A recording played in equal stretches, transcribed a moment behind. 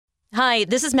Hi,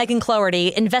 this is Megan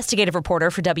Cloherty, investigative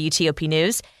reporter for WTOP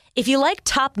News. If you like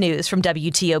top news from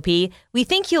WTOP, we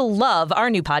think you'll love our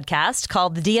new podcast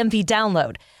called the DMV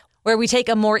Download, where we take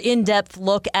a more in-depth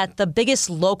look at the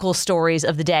biggest local stories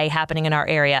of the day happening in our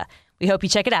area. We hope you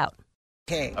check it out.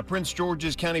 A Prince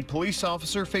George's County police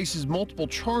officer faces multiple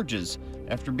charges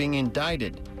after being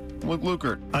indicted. Luke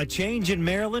Lukert. A change in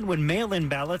Maryland when mail-in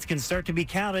ballots can start to be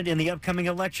counted in the upcoming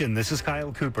election. This is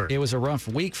Kyle Cooper. It was a rough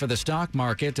week for the stock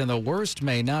market, and the worst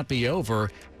may not be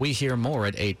over. We hear more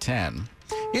at 8:10.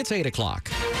 It's 8 o'clock.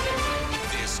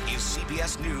 This is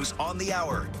CBS News on the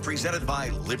Hour, presented by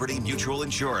Liberty Mutual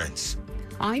Insurance.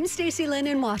 I'm Stacey Lynn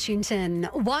in Washington.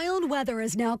 Wild weather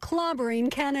is now clobbering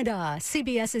Canada.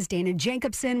 CBS's Dana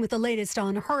Jacobson with the latest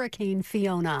on Hurricane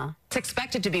Fiona. It's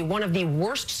expected to be one of the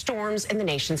worst storms in the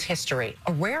nation's history.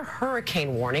 A rare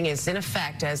hurricane warning is in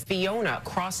effect as Fiona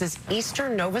crosses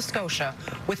eastern Nova Scotia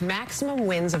with maximum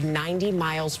winds of 90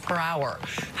 miles per hour.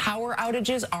 Power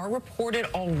outages are reported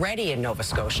already in Nova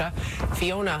Scotia.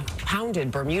 Fiona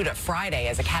pounded Bermuda Friday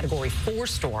as a Category 4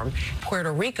 storm.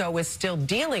 Puerto Rico is still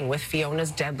dealing with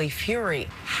Fiona's deadly fury.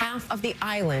 Half of the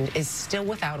island is still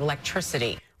without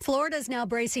electricity. Florida's now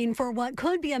bracing for what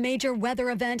could be a major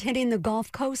weather event hitting the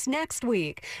Gulf Coast next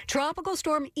week. Tropical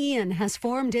storm Ian has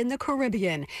formed in the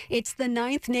Caribbean. It's the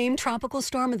 9th named tropical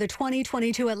storm of the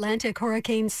 2022 Atlantic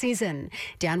hurricane season.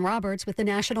 Dan Roberts with the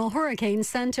National Hurricane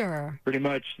Center. Pretty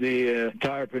much the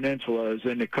entire peninsula is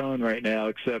in the cone right now,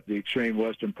 except the extreme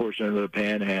western portion of the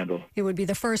panhandle. It would be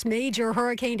the first major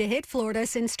hurricane to hit Florida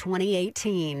since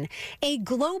 2018. A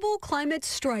global climate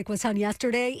strike was held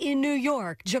yesterday in New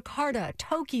York, Jakarta,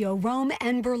 Tokyo, Rome,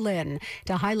 and Berlin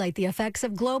to highlight the effects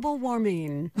of global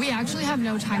warming. We actually have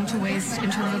no time to waste in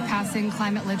terms of passing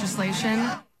climate legislation.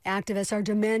 Activists are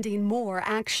demanding more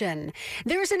action.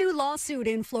 There's a new lawsuit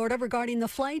in Florida regarding the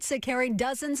flights that carried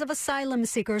dozens of asylum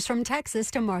seekers from Texas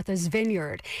to Martha's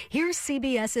Vineyard. Here's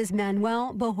CBS's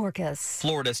Manuel Bojorquez.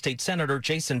 Florida State Senator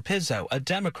Jason Pizzo, a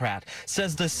Democrat,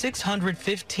 says the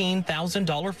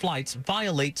 $615,000 flights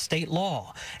violate state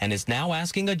law and is now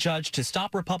asking a judge to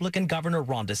stop Republican Governor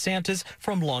Ron DeSantis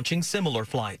from launching similar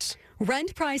flights.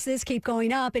 Rent prices keep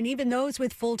going up, and even those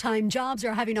with full-time jobs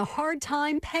are having a hard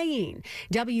time paying.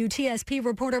 WTSP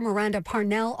reporter Miranda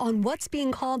Parnell on what's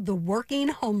being called the working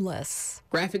homeless.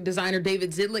 Graphic designer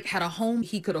David Zidlick had a home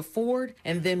he could afford,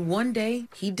 and then one day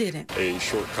he didn't. A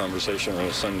short conversation on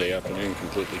a Sunday afternoon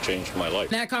completely changed my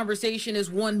life. That conversation is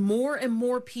one more and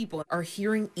more people are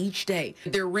hearing each day.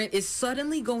 Their rent is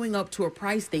suddenly going up to a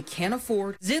price they can't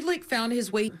afford. Zidlick found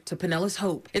his way to Pinellas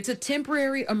Hope. It's a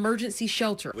temporary emergency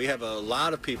shelter. We have a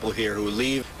lot of people here who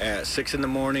leave at 6 in the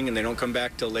morning and they don't come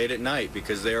back till late at night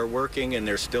because they are working and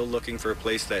they're still looking for a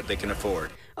place that they can afford.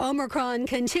 Omicron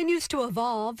continues to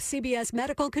evolve. CBS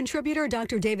medical contributor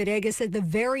Dr. David Agus said the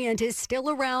variant is still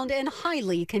around and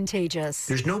highly contagious.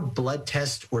 There's no blood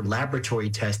test or laboratory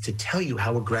test to tell you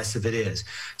how aggressive it is.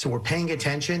 So we're paying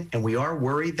attention, and we are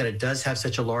worried that it does have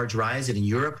such a large rise in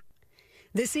Europe.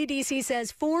 The CDC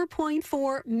says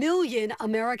 4.4 million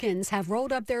Americans have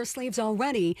rolled up their sleeves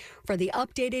already for the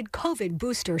updated COVID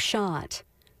booster shot.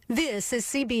 This is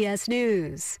CBS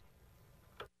News.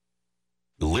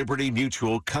 Liberty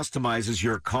Mutual customizes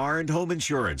your car and home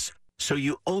insurance, so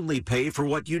you only pay for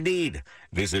what you need.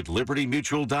 Visit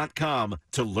libertymutual.com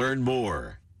to learn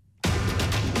more.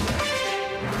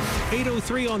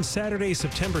 8:03 on Saturday,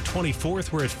 September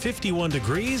 24th. We're at 51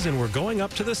 degrees, and we're going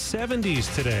up to the 70s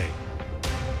today.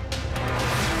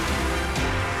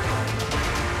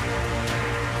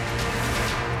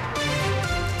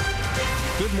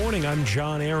 Good morning, I'm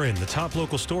John Aaron. The top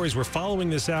local stories we're following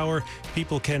this hour.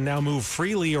 People can now move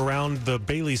freely around the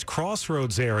Bailey's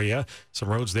Crossroads area. Some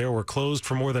roads there were closed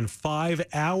for more than 5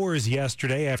 hours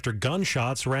yesterday after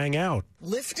gunshots rang out.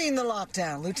 Lifting the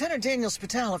lockdown, Lieutenant Daniel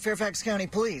Spital of Fairfax County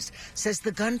Police says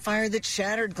the gunfire that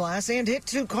shattered glass and hit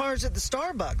 2 cars at the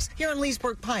Starbucks here on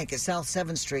Leesburg Pike at South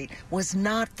 7th Street was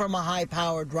not from a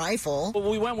high-powered rifle. What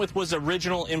we went with was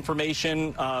original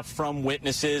information from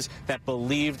witnesses that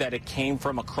believed that it came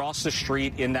from across the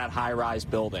street in that high-rise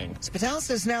building. Spital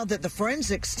says now that the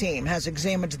forensics team has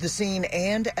examined the scene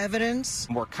and evidence.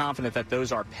 We're confident that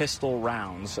those are pistol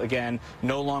rounds. Again,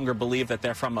 no longer believe that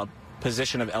they're from a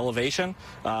position of elevation,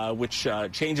 which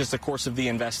changes the course of the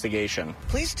investigation.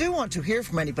 Police do want to hear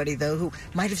from anybody, though, who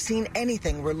might have seen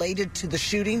anything related to the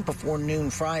shooting before noon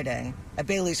Friday. At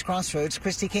Bailey's Crossroads,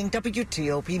 Christy King,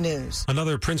 WTOP News.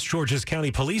 Another Prince George's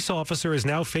County police officer is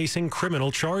now facing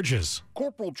criminal charges.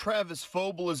 Corporal Travis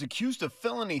Fobel is accused of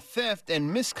felony theft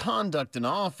and misconduct in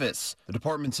office. The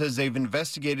department says they've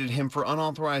investigated him for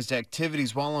unauthorized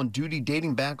activities while on duty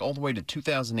dating back all the way to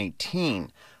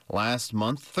 2018. Last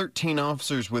month, 13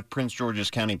 officers with Prince George's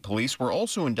County Police were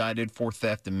also indicted for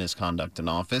theft and misconduct in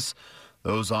office.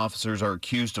 Those officers are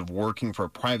accused of working for a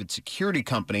private security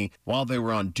company while they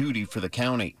were on duty for the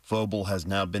county. Vobel has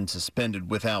now been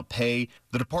suspended without pay.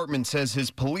 The department says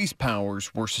his police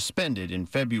powers were suspended in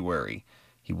February.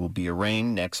 He will be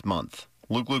arraigned next month.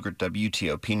 Luke Lukert,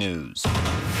 WTOP News.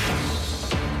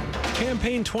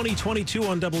 Campaign 2022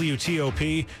 on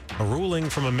WTOP. A ruling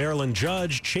from a Maryland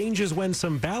judge changes when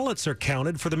some ballots are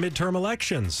counted for the midterm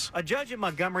elections. A judge in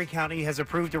Montgomery County has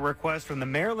approved a request from the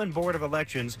Maryland Board of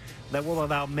Elections that will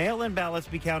allow mail-in ballots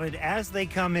be counted as they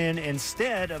come in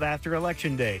instead of after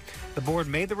Election Day. The board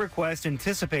made the request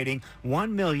anticipating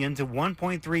 1 million to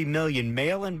 1.3 million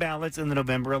mail-in ballots in the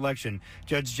November election.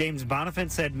 Judge James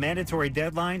Bonifant said mandatory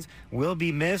deadlines will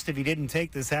be missed if he didn't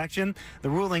take this action.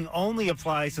 The ruling only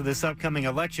applies to this upcoming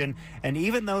election, and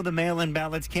even though the mail-in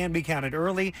ballots can be counted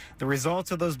early, the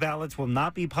results of those ballots will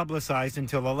not be publicized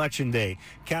until Election Day.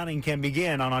 Counting can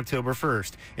begin on October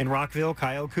 1st. In Rockville,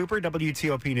 Kyle Cooper,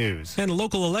 WTOP News. And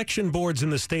local election boards in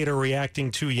the state are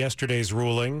reacting to yesterday's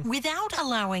ruling. Without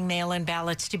allowing mail-in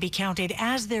ballots to be counted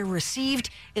as they're received,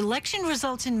 election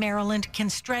results in Maryland can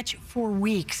stretch for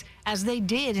weeks, as they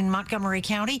did in Montgomery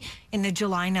County in the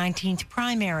July 19th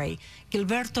primary.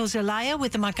 Gilberto Zelaya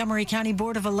with the Montgomery County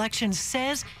Board of Elections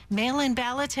says mail-in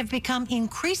ballots have become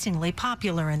increasingly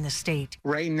popular in the state.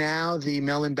 Right now, the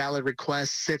mail-in ballot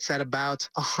request sits at about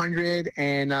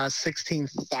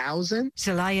 116,000.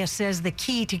 Zelaya says the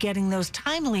key to getting those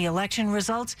timely election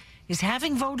results is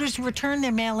having voters return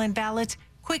their mail-in ballots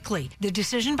quickly. The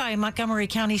decision by a Montgomery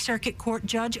County Circuit Court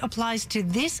judge applies to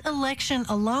this election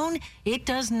alone. It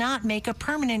does not make a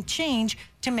permanent change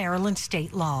to Maryland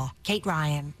state law. Kate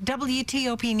Ryan,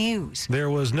 WTOP News.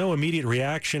 There was no immediate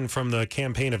reaction from the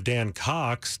campaign of Dan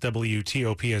Cox.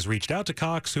 WTOP has reached out to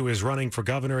Cox, who is running for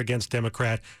governor against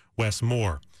Democrat Wes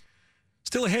Moore.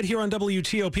 Still ahead here on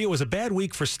WTOP, it was a bad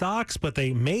week for stocks, but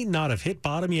they may not have hit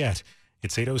bottom yet.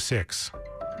 It's 8:06.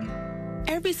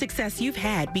 Every success you've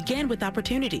had began with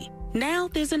opportunity. Now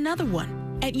there's another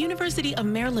one. At University of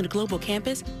Maryland Global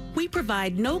Campus, we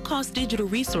provide no-cost digital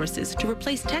resources to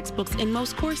replace textbooks in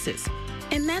most courses.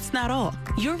 And that's not all.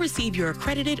 You'll receive your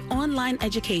accredited online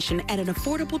education at an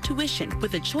affordable tuition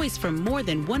with a choice from more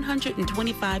than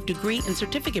 125 degree and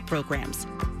certificate programs.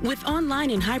 With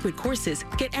online and hybrid courses,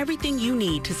 get everything you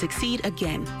need to succeed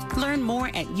again. Learn more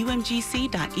at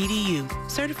umgc.edu.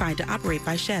 Certified to operate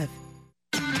by Chev.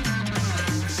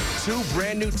 2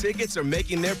 brand new tickets are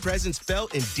making their presence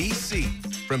felt in D.C.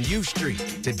 From U Street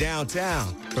to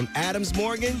downtown, from Adams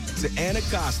Morgan to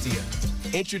Anacostia.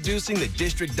 Introducing the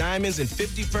District Diamonds and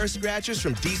 51st Scratchers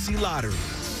from D.C. Lottery.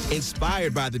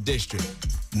 Inspired by the District.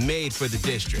 Made for the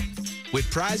District. With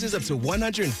prizes up to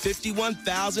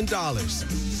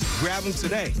 $151,000. Grab them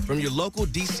today from your local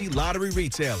D.C. Lottery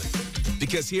retailer.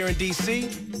 Because here in D.C.,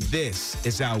 this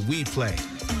is how we play.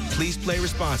 Please play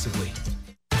responsibly.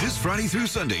 This Friday through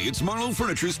Sunday, it's Marlowe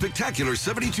Furniture's spectacular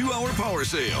 72-hour power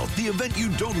sale. The event you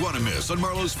don't want to miss on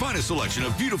Marlowe's finest selection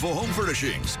of beautiful home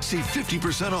furnishings. Save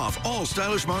 50% off all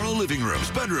stylish Marlowe living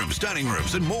rooms, bedrooms, dining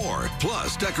rooms, and more.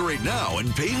 Plus, decorate now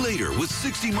and pay later with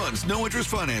 60 months no-interest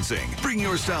financing. Bring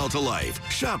your style to life.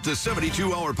 Shop the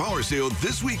 72-hour power sale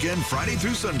this weekend, Friday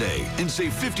through Sunday, and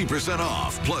save 50%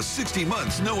 off, plus 60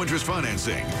 months no-interest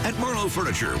financing. At Marlowe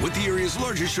Furniture, with the area's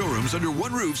largest showrooms under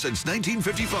one roof since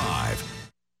 1955.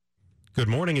 Good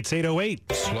morning, it's 8:08.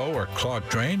 Slow or clogged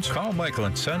drains? Call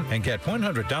Michael & Son and get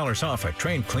 $100 off at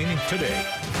drain cleaning today.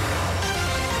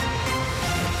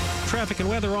 Traffic and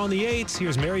weather on the 8s.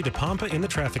 Here's Mary DePompa in the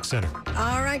traffic center.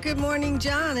 All right, good morning,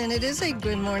 John. And it is a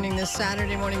good morning this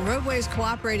Saturday morning. Roadways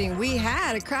cooperating. We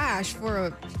had a crash for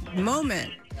a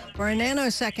moment. For a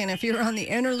nanosecond, if you were on the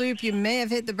inner loop, you may have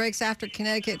hit the brakes after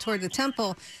Connecticut toward the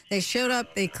Temple. They showed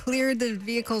up, they cleared the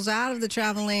vehicles out of the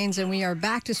travel lanes, and we are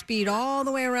back to speed all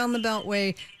the way around the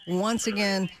Beltway. Once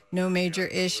again, no major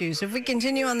issues. If we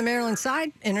continue on the Maryland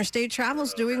side, interstate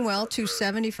travel's doing well.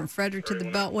 270 from Frederick to the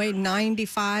Beltway,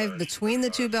 95 between the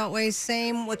two Beltways.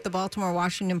 Same with the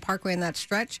Baltimore-Washington Parkway in that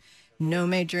stretch. No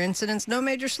major incidents, no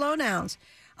major slowdowns.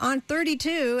 On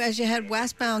 32, as you head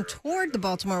westbound toward the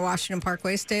Baltimore-Washington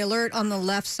Parkway, stay alert on the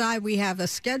left side. We have a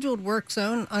scheduled work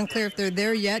zone. Unclear if they're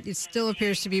there yet. It still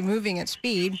appears to be moving at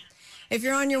speed. If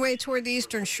you're on your way toward the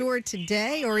Eastern Shore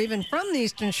today, or even from the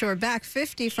Eastern Shore, back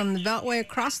 50 from the Beltway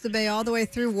across the bay all the way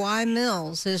through Y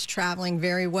Mills is traveling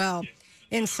very well.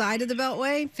 Inside of the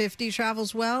Beltway, 50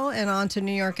 travels well, and on to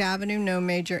New York Avenue, no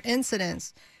major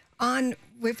incidents.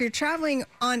 If you're traveling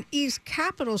on East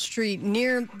Capitol Street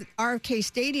near RFK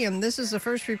Stadium, this is the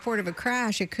first report of a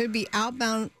crash. It could be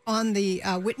outbound on the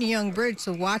Whitney Young Bridge,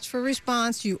 so watch for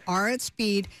response. You are at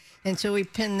speed until we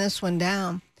pin this one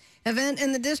down. Event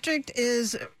in the district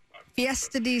is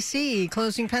Fiesta DC,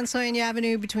 closing Pennsylvania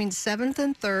Avenue between 7th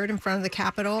and 3rd in front of the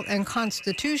Capitol, and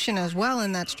Constitution as well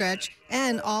in that stretch,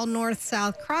 and all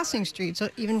north-south crossing streets, so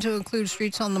even to include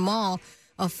streets on the Mall.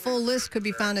 A full list could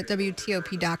be found at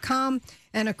WTOP.com.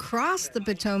 And across the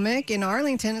Potomac in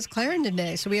Arlington, it's Clarendon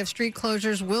Day. So we have street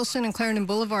closures, Wilson and Clarendon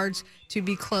Boulevards to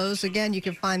be closed. Again, you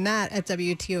can find that at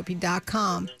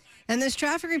WTOP.com. And this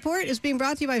traffic report is being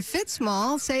brought to you by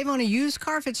Fitzmall. Save on a used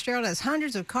car. Fitzgerald has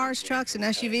hundreds of cars, trucks, and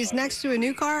SUVs next to a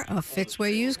new car. A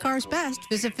Fitzway used car is best.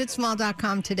 Visit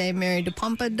Fitzmall.com today. Mary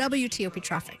DePompa, WTOP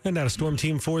Traffic. And now to Storm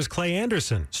Team 4's Clay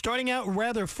Anderson. Starting out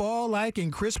rather fall-like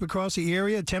and crisp across the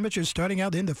area. Temperatures starting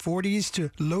out in the 40s to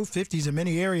low 50s in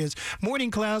many areas.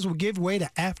 Morning clouds will give way to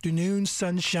afternoon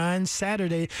sunshine.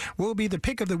 Saturday will be the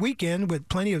pick of the weekend with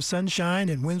plenty of sunshine,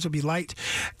 and winds will be light,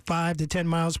 5 to 10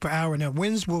 miles per hour. Now,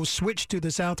 winds will switch to the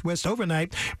southwest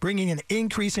overnight, bringing an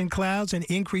increase in clouds and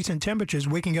increase in temperatures,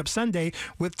 waking up Sunday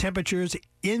with temperatures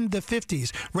in the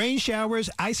 50s. Rain showers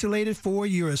isolated for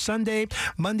your Sunday.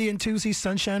 Monday and Tuesday,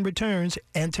 sunshine returns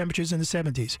and temperatures in the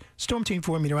 70s. Storm Team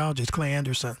 4 meteorologist Clay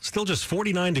Anderson. Still just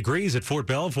 49 degrees at Fort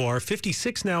Belvoir,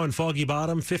 56 now in Foggy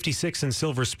Bottom, 56 in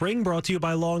Silver Spring, brought to you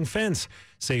by Long Fence.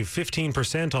 Save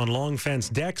 15% on Long Fence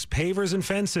decks, pavers, and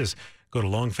fences. Go to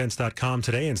longfence.com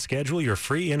today and schedule your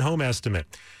free in-home estimate.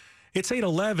 It's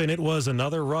 8:11. It was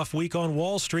another rough week on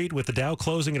Wall Street with the Dow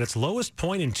closing at its lowest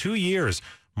point in 2 years.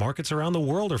 Markets around the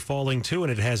world are falling too,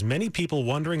 and it has many people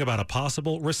wondering about a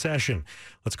possible recession.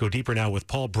 Let's go deeper now with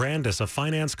Paul Brandis, a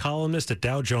finance columnist at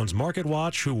Dow Jones Market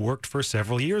Watch who worked for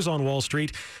several years on Wall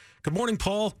Street. Good morning,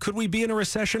 Paul. Could we be in a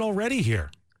recession already here?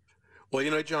 Well,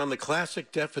 you know, John, the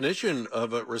classic definition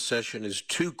of a recession is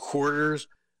 2 quarters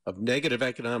of negative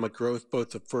economic growth. Both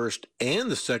the first and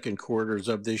the second quarters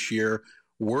of this year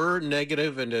were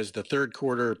negative, and as the third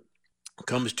quarter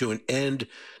comes to an end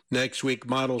next week,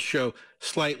 models show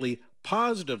slightly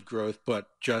positive growth, but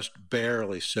just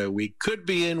barely. So we could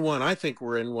be in one. I think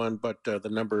we're in one, but the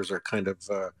numbers are kind of,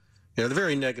 they're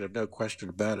very negative, no question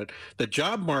about it. The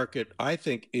job market, I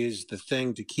think, is the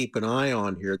thing to keep an eye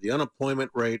on here. The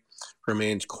unemployment rate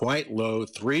remains quite low,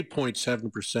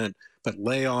 3.7%, but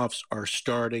layoffs are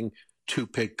starting to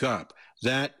pick up.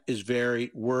 That is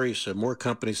very worrisome. More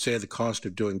companies say the cost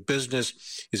of doing business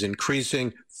is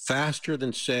increasing faster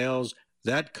than sales.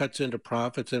 That cuts into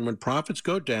profits. And when profits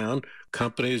go down,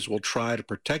 companies will try to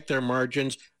protect their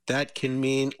margins. That can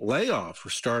mean layoffs. We're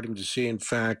starting to see, in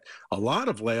fact, a lot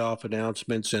of layoff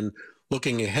announcements. And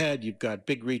looking ahead, you've got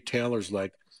big retailers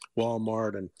like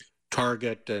Walmart and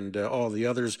Target and all the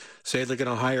others say they're going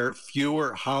to hire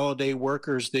fewer holiday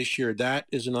workers this year. That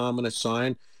is an ominous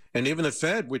sign. And even the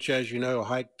Fed, which, as you know,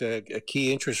 hiked a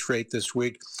key interest rate this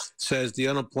week, says the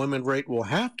unemployment rate will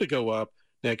have to go up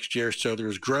next year. So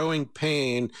there's growing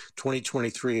pain.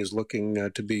 2023 is looking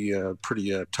to be a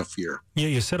pretty tough year. Yeah,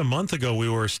 you said a month ago we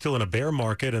were still in a bear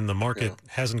market, and the market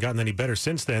hasn't gotten any better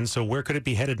since then. So where could it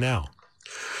be headed now?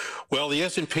 Well, the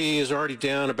S&P is already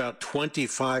down about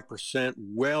 25%,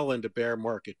 well into bear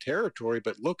market territory.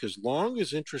 But look, as long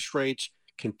as interest rates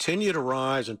continue to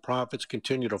rise and profits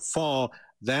continue to fall,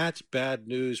 that's bad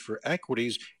news for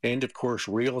equities. And of course,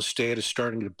 real estate is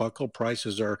starting to buckle.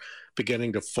 Prices are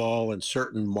beginning to fall in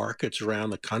certain markets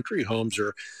around the country. Homes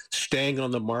are staying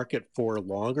on the market for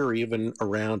longer, even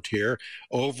around here.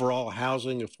 Overall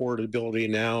housing affordability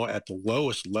now at the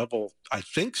lowest level, I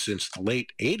think, since the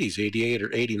late 80s, 88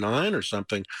 or 89 or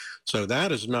something. So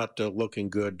that is not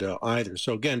looking good either.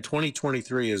 So again,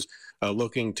 2023 is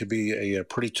looking to be a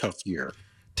pretty tough year.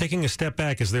 Taking a step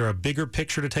back, is there a bigger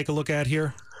picture to take a look at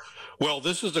here? Well,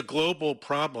 this is a global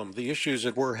problem. The issues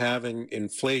that we're having,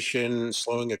 inflation,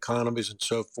 slowing economies, and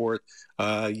so forth,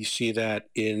 you see that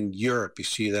in Europe. You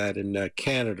see that in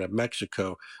Canada,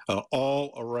 Mexico,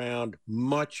 all around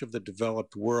much of the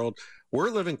developed world. We're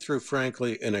living through,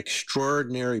 frankly, an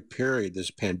extraordinary period,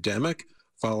 this pandemic,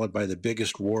 followed by the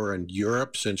biggest war in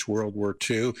Europe since World War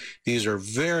II. These are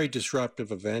very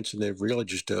disruptive events, and they've really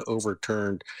just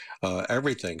overturned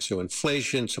everything. So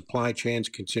inflation, supply chains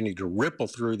continue to ripple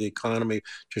through the economy.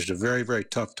 Just a very, very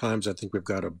tough times. I think we've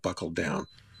got to buckle down.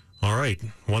 All right.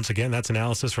 Once again, that's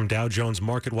analysis from Dow Jones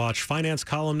MarketWatch finance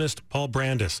columnist Paul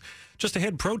Brandis. Just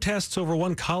ahead, protests over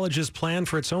one college's plan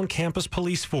for its own campus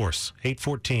police force.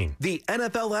 8:14. The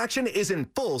NFL action is in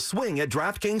full swing at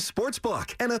DraftKings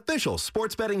Sportsbook, an official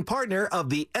sports betting partner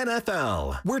of the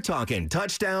NFL. We're talking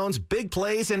touchdowns, big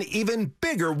plays, and even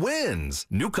bigger wins.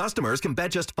 New customers can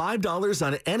bet just $5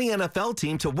 on any NFL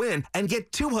team to win and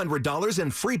get $200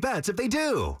 in free bets if they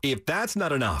do. If that's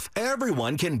not enough,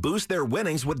 everyone can boost their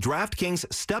winnings with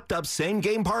DraftKings stepped-up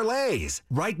same-game parlays.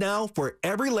 Right now, for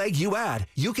every leg you add,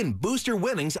 you can boost your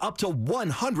winnings up to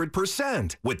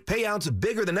 100%. With payouts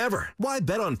bigger than ever, why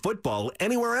bet on football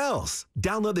anywhere else?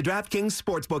 Download the DraftKings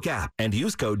Sportsbook app and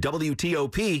use code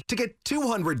WTOP to get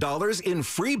 $200 in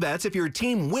free bets if your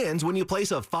team wins when you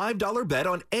place a $5 bet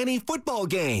on any football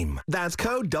game. That's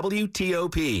code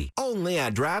WTOP. Only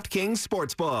at DraftKings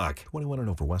Sportsbook. 21 and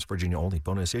over, West Virginia only.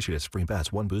 Bonus issued as free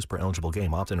bets. One boost per eligible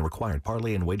game. Opt-in required.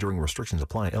 Parlay and wagering restrictions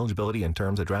apply. Eligibility and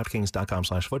terms at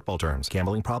DraftKings.com/football terms.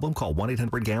 Gambling problem? Call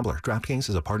 1-800-GAMBLER. DraftKings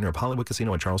is a partner of Hollywood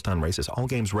Casino and Charlestown Races. All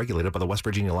games regulated by the West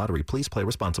Virginia Lottery. Please play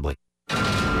responsibly.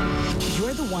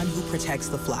 You're the one who protects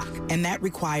the flock, and that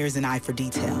requires an eye for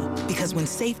detail. Because when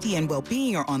safety and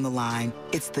well-being are on the line,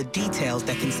 it's the details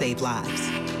that can save lives.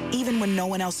 Even when no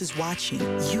one else is watching,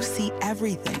 you see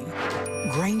everything.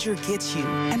 Grainger gets you,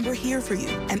 and we're here for you,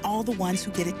 and all the ones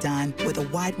who get it done with a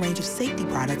wide range of safety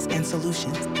products and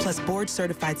solutions, plus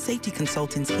board-certified safety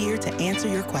consultants here to answer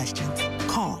your questions.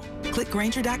 Call, click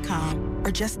Grainger.com,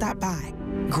 or just stop by.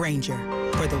 Grainger,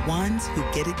 for the ones who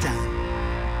get it done.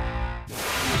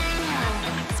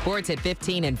 Sports at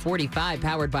 15 and 45,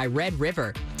 powered by Red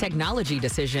River. Technology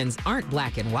decisions aren't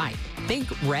black and white. Think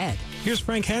red. Here's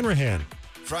Frank Hanrahan.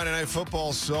 Friday Night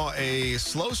Football saw a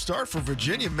slow start for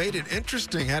Virginia, made it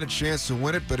interesting, had a chance to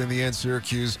win it, but in the end,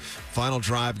 Syracuse final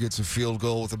drive gets a field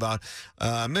goal with about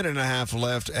a minute and a half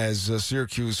left as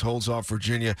Syracuse holds off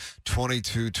Virginia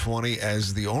 22-20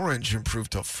 as the Orange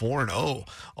improved to 4-0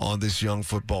 on this young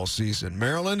football season.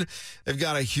 Maryland, they've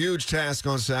got a huge task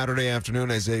on Saturday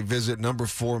afternoon as they visit number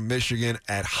 4 Michigan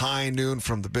at high noon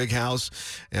from the Big House.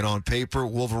 And on paper,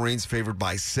 Wolverines favored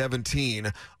by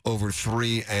 17 over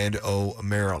 3-0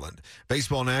 Maryland.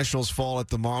 Baseball Nationals fall at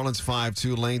the Marlins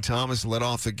 5-2. Lane Thomas led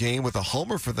off the game with a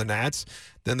homer for the Nats.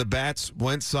 Then the bats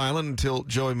went silent until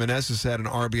Joey Meneses had an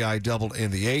RBI double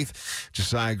in the 8th.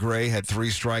 Josiah Gray had 3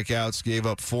 strikeouts, gave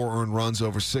up 4 earned runs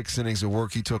over 6 innings of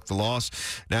work. He took the loss.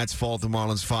 Nats fall at the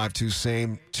Marlins 5-2.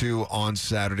 Same 2 on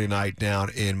Saturday night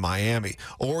down in Miami.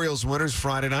 Orioles winners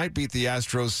Friday night beat the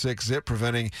Astros 6-0,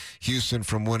 preventing Houston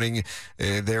from winning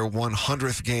their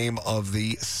 100th game of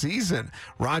the season.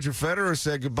 Roger Federer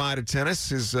said goodbye to tennis.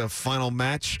 His final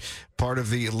match, part of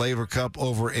the Laver Cup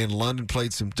over in London,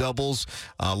 played some doubles.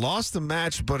 Lost the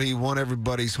match, but he won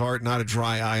everybody's heart. Not a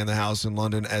dry eye in the house in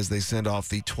London as they send off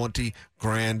the 20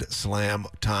 Grand Slam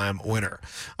time winner.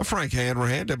 I'm Frank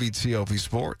Hanrahan, WTOP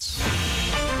Sports.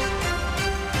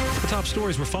 The top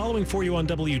stories we're following for you on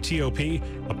WTOP.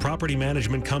 A property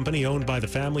management company owned by the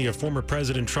family of former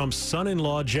President Trump's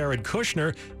son-in-law, Jared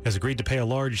Kushner, has agreed to pay a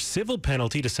large civil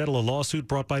penalty to settle a lawsuit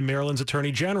brought by Maryland's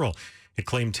Attorney General. It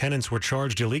claimed tenants were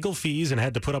charged illegal fees and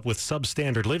had to put up with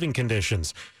substandard living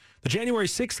conditions. The January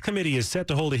 6th committee is set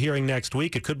to hold a hearing next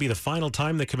week. It could be the final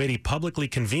time the committee publicly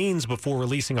convenes before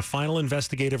releasing a final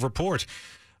investigative report.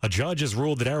 A judge has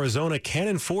ruled that Arizona can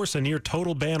enforce a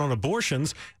near-total ban on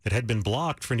abortions that had been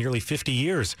blocked for nearly 50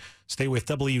 years. Stay with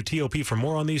WTOP for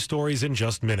more on these stories in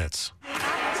just minutes.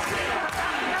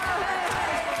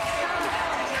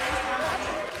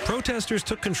 Protesters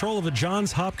took control of a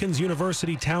Johns Hopkins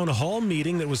University town hall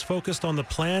meeting that was focused on the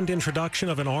planned introduction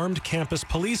of an armed campus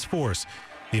police force.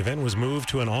 The event was moved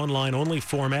to an online-only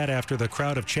format after the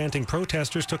crowd of chanting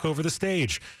protesters took over the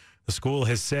stage. The school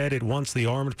has said it wants the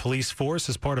armed police force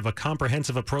as part of a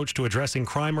comprehensive approach to addressing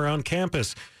crime around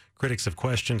campus. Critics have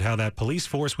questioned how that police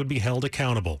force would be held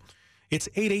accountable. It's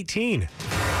 8:18.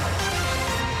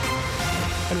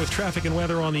 And with traffic and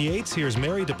weather on the 8s, here's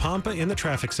Mary DePompa in the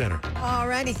traffic center. All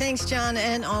righty. Thanks, John.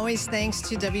 And always thanks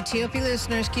to WTOP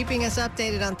listeners keeping us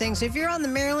updated on things. If you're on the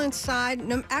Maryland side,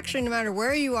 no matter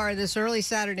where you are this early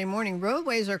Saturday morning,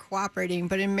 roadways are cooperating.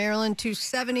 But in Maryland,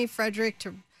 270 Frederick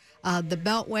to the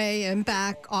Beltway and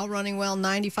back, all running well.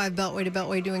 95 Beltway to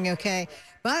Beltway doing okay.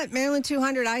 But Maryland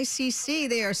 200 ICC,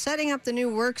 they are setting up the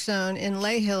new work zone in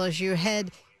Lay Hill as you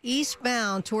head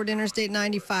eastbound toward Interstate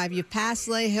 95. You pass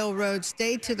Lay Hill Road,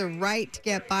 stay to the right to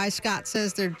get by. Scott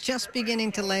says they're just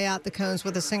beginning to lay out the cones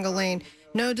with a single lane.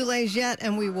 No delays yet,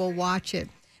 and we will watch it.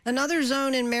 Another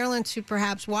zone in Maryland to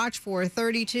perhaps watch for,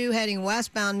 32 heading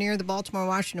westbound near the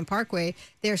Baltimore-Washington Parkway.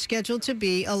 They're scheduled to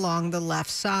be along the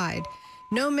left side.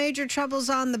 No major troubles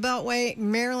on the Beltway,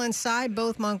 Maryland side.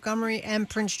 Both Montgomery and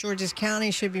Prince George's County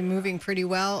should be moving pretty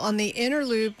well. On the inner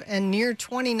loop and near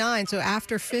 29, so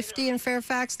after 50 in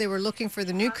Fairfax, they were looking for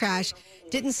the new crash.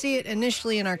 Didn't see it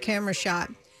initially in our camera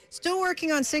shot. Still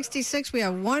working on 66. We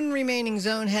have one remaining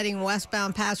zone heading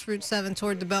westbound past Route 7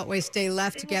 toward the Beltway. Stay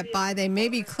left to get by. They may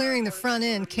be clearing the front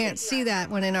end. Can't see that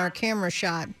when in our camera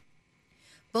shot.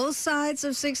 Both sides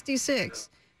of 66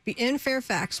 be in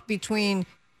Fairfax between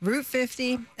Route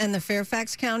 50 and the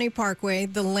Fairfax County Parkway.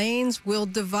 The lanes will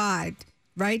divide.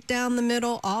 Right down the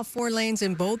middle, all 4 lanes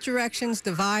in both directions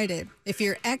divided. If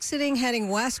you're exiting heading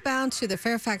westbound to the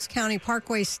Fairfax County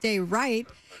Parkway, stay right.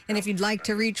 And if you'd like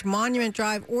to reach Monument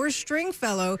Drive or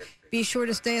Stringfellow, be sure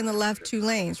to stay in the left 2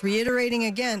 lanes. Reiterating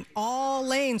again, all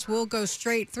lanes will go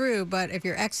straight through, but if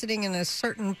you're exiting in a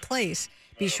certain place,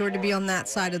 be sure to be on that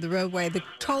side of the roadway. The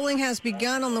tolling has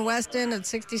begun on the west end of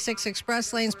 66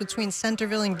 express lanes between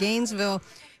Centerville and Gainesville.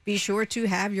 Be sure to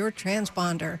have your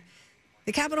transponder.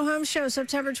 The Capitol Home Show,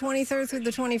 September 23rd through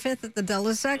the 25th at the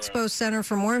Dulles Expo Center.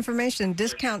 For more information and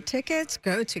discount tickets,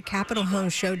 go to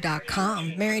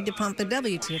CapitolHomeShow.com. Mary DePompa,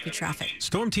 WTOP Traffic.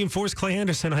 Storm Team Force Clay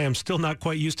Anderson, I am still not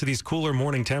quite used to these cooler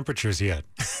morning temperatures yet.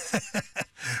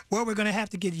 Well, we're going to have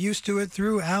to get used to it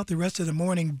throughout the rest of the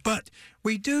morning, but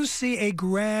we do see a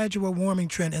gradual warming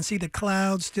trend and see the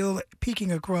clouds still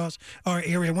peeking across our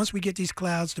area. Once we get these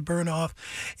clouds to burn off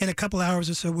in a couple hours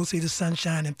or so, we'll see the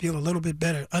sunshine and feel a little bit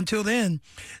better. Until then,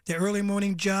 the early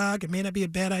morning jog, it may not be a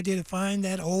bad idea to find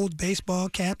that old baseball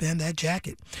cap and that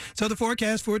jacket. So the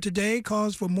forecast for today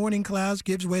calls for morning clouds,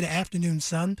 gives way to afternoon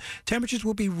sun. Temperatures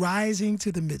will be rising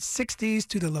to the mid-60s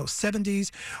to the low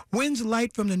 70s. Winds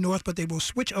light from the north, but they will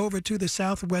switch over to the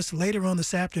southwest later on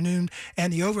this afternoon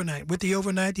and the overnight. With the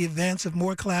overnight, the advance of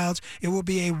more clouds, it will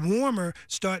be a warmer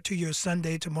start to your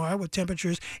Sunday tomorrow with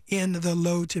temperatures in the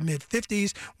low to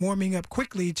mid-50s, warming up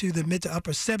quickly to the mid to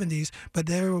upper 70s, but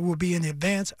there will be an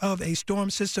advance of a storm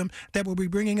system that will be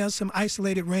bringing us some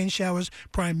isolated rain showers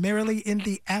primarily in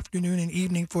the afternoon and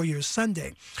evening for your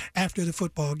Sunday after the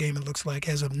football game, it looks like,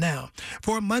 as of now.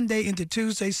 For Monday into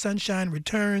Tuesday, sunshine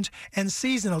returns and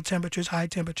seasonal temperatures, high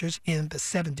temperatures in the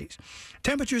 70s.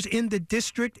 Temperatures in the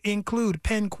district include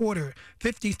Penn Quarter,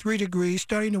 53 degrees,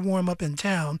 starting to warm up in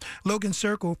town. Logan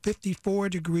Circle, 54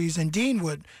 degrees, and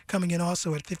Deanwood coming in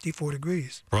also at 54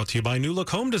 degrees. Brought to you by New Look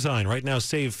Home Design. Right now,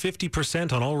 save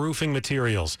 50% on all roofing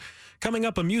materials. Coming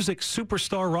up, a music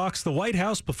superstar rocks the White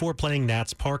House before playing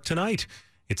Nats Park tonight.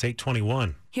 It's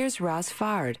 8:21. Here's Ross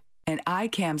Fard, an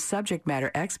ICAM subject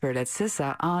matter expert at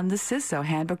CISA on the CISO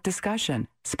Handbook discussion,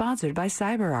 sponsored by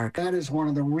CyberArk. That is one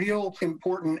of the real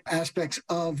important aspects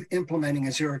of implementing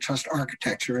a zero trust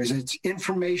architecture is it's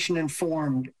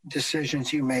information-informed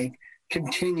decisions you make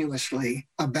continuously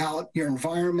about your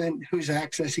environment, who's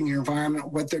accessing your environment,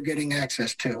 what they're getting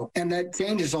access to. And that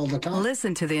changes all the time.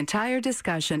 Listen to the entire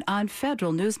discussion on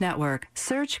Federal News Network.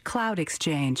 Search Cloud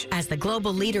Exchange. As the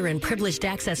global leader in privileged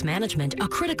access management, a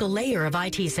critical layer of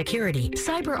IT security,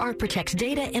 CyberArk protects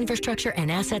data, infrastructure, and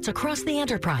assets across the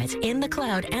enterprise, in the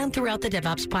cloud, and throughout the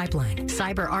DevOps pipeline.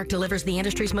 CyberArk delivers the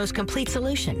industry's most complete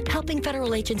solution, helping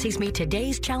federal agencies meet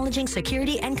today's challenging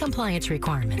security and compliance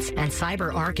requirements. And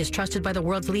CyberArk is trusted by the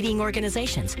world's leading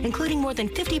organizations, including more than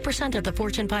 50% of the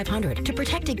Fortune 500, to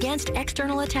protect against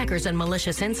external attackers and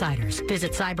malicious insiders.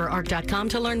 Visit cyberark.com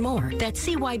to learn more. That's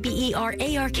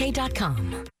CYBERARK.com.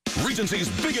 Regency's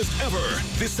biggest ever.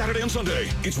 This Saturday and Sunday,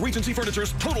 it's Regency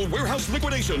Furniture's total warehouse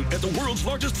liquidation at the world's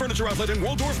largest furniture outlet in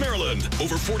Waldorf, Maryland.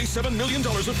 Over $47 million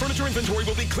of furniture inventory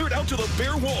will be cleared out to the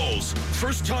bare walls.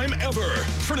 First time ever.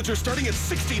 Furniture starting at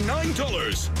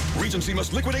 $69. Regency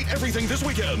must liquidate everything this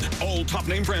weekend. All top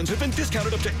name brands have been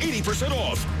discounted up to 80%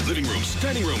 off. Living rooms,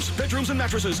 dining rooms, bedrooms, and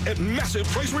mattresses at massive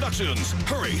price reductions.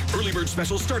 Hurry. Early bird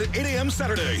specials start at 8 a.m.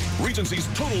 Saturday. Regency's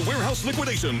total warehouse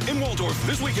liquidation in Waldorf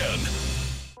this weekend.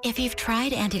 If you've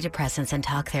tried antidepressants and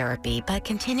talk therapy but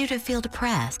continue to feel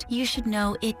depressed, you should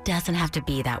know it doesn't have to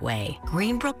be that way.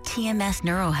 Greenbrook TMS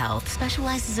Neurohealth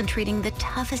specializes in treating the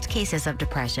toughest cases of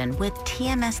depression with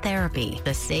TMS therapy,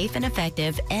 the safe and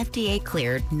effective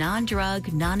FDA-cleared,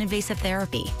 non-drug, non-invasive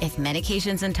therapy. If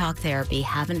medications and talk therapy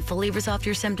haven't fully resolved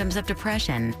your symptoms of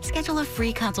depression, schedule a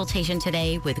free consultation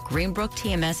today with Greenbrook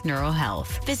TMS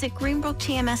Neurohealth. Visit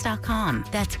greenbrooktms.com.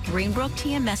 That's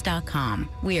greenbrooktms.com.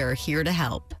 We are here to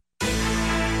help.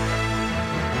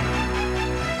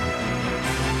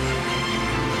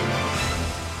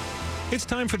 It's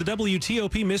time for the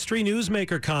WTOP Mystery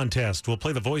Newsmaker Contest. We'll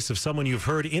play the voice of someone you've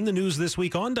heard in the news this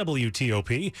week on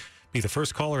WTOP. Be the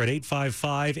first caller at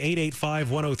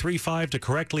 855-885-1035 to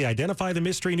correctly identify the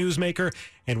mystery newsmaker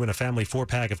and win a family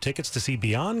 4-pack of tickets to see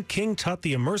Beyond King Tut,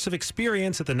 the immersive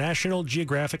experience at the National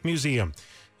Geographic Museum.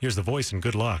 Here's the voice and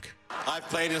good luck. I've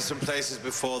played in some places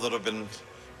before that have been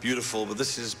beautiful, but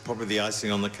this is probably the icing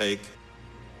on the cake.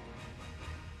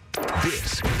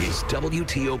 This is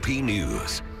WTOP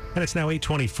News. And it's now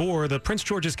 8:24. The Prince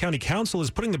George's County Council is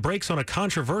putting the brakes on a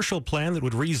controversial plan that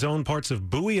would rezone parts of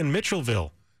Bowie and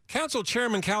Mitchellville. Council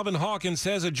Chairman Calvin Hawkins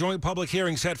says a joint public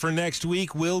hearing set for next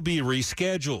week will be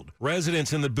rescheduled.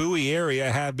 Residents in the Bowie area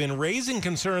have been raising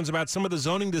concerns about some of the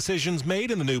zoning decisions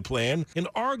made in the new plan and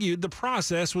argued the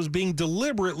process was being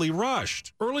deliberately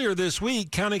rushed. Earlier this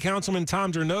week, County Councilman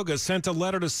Tom Dernoga sent a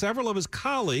letter to several of his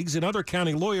colleagues and other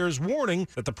county lawyers warning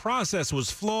that the process was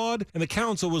flawed and the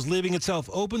council was leaving itself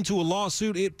open to a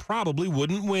lawsuit it probably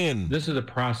wouldn't win. This is a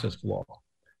process flaw.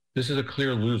 This is a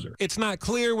clear loser. It's not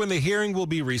clear when the hearing will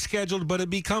be rescheduled, but it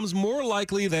becomes more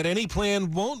likely that any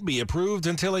plan won't be approved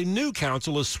until a new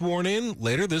council is sworn in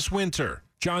later this winter.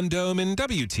 John Doman,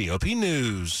 WTOP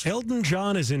News. Elton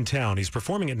John is in town. He's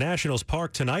performing at Nationals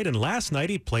Park tonight, and last night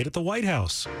he played at the White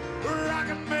House.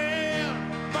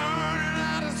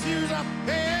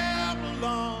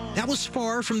 That was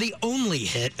far from the only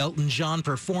hit Elton John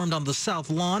performed on the South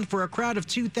Lawn for a crowd of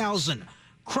 2,000.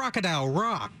 Crocodile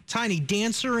Rock, Tiny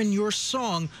Dancer, and Your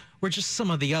Song were just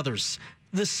some of the others.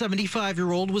 The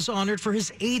 75-year-old was honored for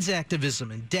his AIDS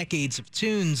activism and decades of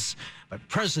tunes by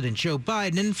President Joe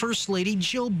Biden and First Lady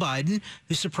Jill Biden,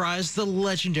 who surprised the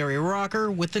legendary rocker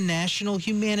with the National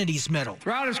Humanities Medal.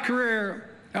 Throughout his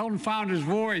career, Elton found his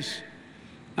voice,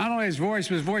 not only his voice,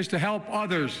 but his voice to help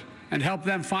others and help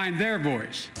them find their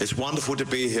voice. It's wonderful to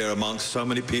be here amongst so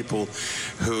many people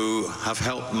who have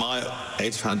helped my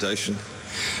AIDS Foundation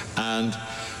and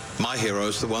my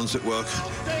heroes, the ones that work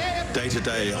day to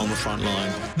day on the front line.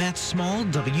 Matt Small,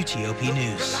 WTOP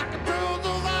News.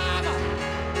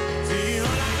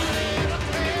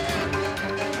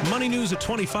 Money News at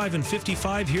 25 and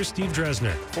 55. Here's Steve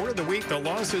Dresner. For the week, the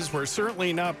losses were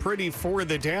certainly not pretty for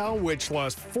the Dow, which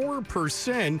lost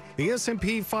 4%. The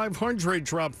S&P 500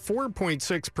 dropped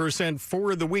 4.6%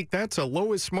 for the week. That's the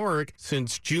lowest mark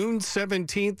since June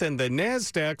 17th, and the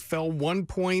NASDAQ fell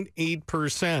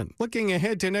 1.8%. Looking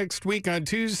ahead to next week on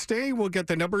Tuesday, we'll get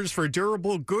the numbers for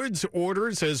durable goods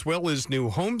orders as well as new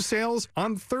home sales.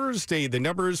 On Thursday, the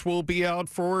numbers will be out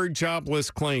for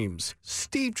jobless claims.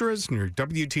 Steve Dresner,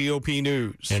 WTOP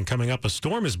News. And coming up, a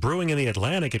storm is brewing in the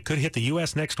Atlantic. It could hit the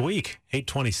U.S. next week.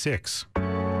 8:26.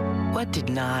 What did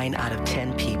 9 out of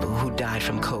 10 people who died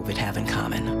from COVID have in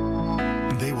common?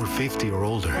 They were 50 or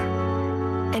older.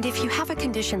 And if you have a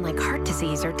condition like heart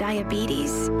disease or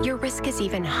diabetes, your risk is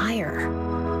even higher.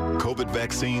 COVID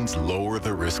vaccines lower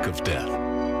the risk of death.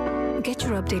 Get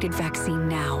your updated vaccine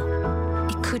now.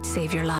 It could save your life.